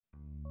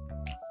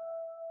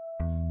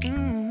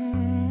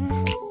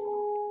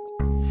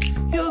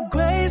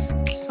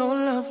face so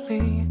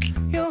lovely,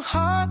 your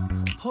heart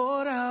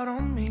poured out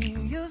on me,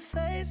 your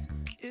face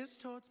is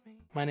towards me.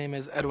 My name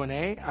is Edwin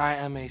A. I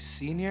am a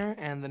senior,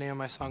 and the name of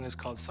my song is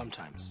called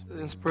Sometimes.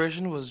 The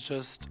inspiration was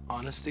just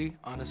honesty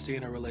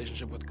in a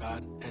relationship with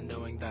God, and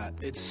knowing that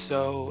it's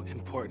so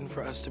important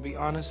for us to be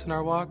honest in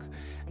our walk,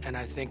 and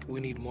I think we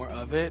need more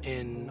of it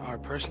in our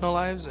personal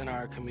lives, in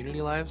our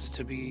community lives,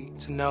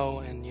 to know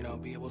and,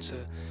 be able to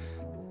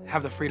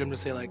have the freedom to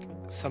say, like,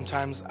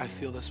 sometimes I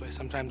feel this way,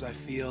 sometimes I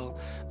feel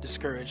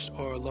discouraged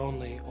or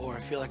lonely, or I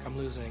feel like I'm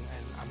losing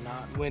and I'm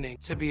not winning.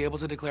 To be able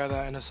to declare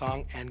that in a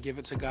song and give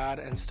it to God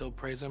and still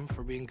praise Him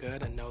for being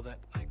good, and know that,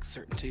 like,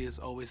 certainty is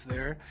always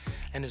there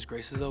and His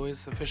grace is always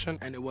sufficient.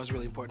 And it was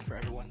really important for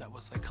everyone that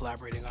was, like,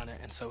 collaborating on it,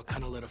 and so it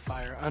kind of lit a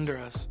fire under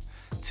us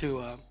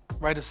to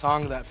write a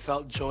song that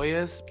felt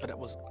joyous, but it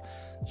was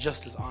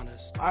just as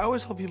honest. I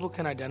always hope people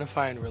can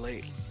identify and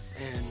relate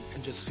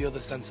and just feel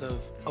the sense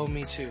of, oh,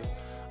 me too.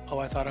 Oh,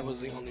 I thought I was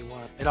the only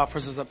one. It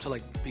offers us up to,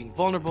 like, being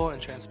vulnerable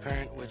and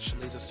transparent, which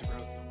leads us to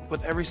growth.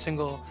 With every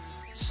single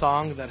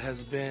song that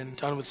has been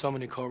done with so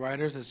many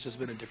co-writers, it's just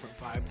been a different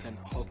vibe than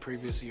all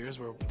previous years,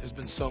 where there's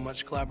been so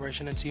much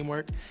collaboration and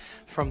teamwork,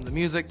 from the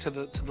music to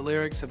the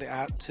lyrics to the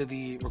app to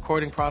the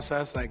recording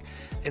process. Like,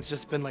 it's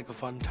just been like a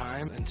fun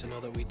time, and to know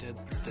that we did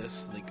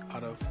this, like,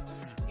 out of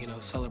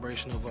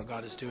celebration of what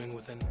God is doing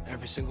within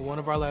every single one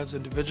of our lives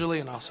individually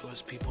and also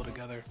as people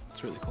together.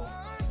 It's really cool.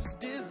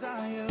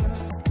 Desire,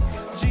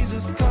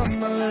 Jesus,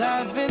 come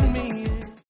alive in me.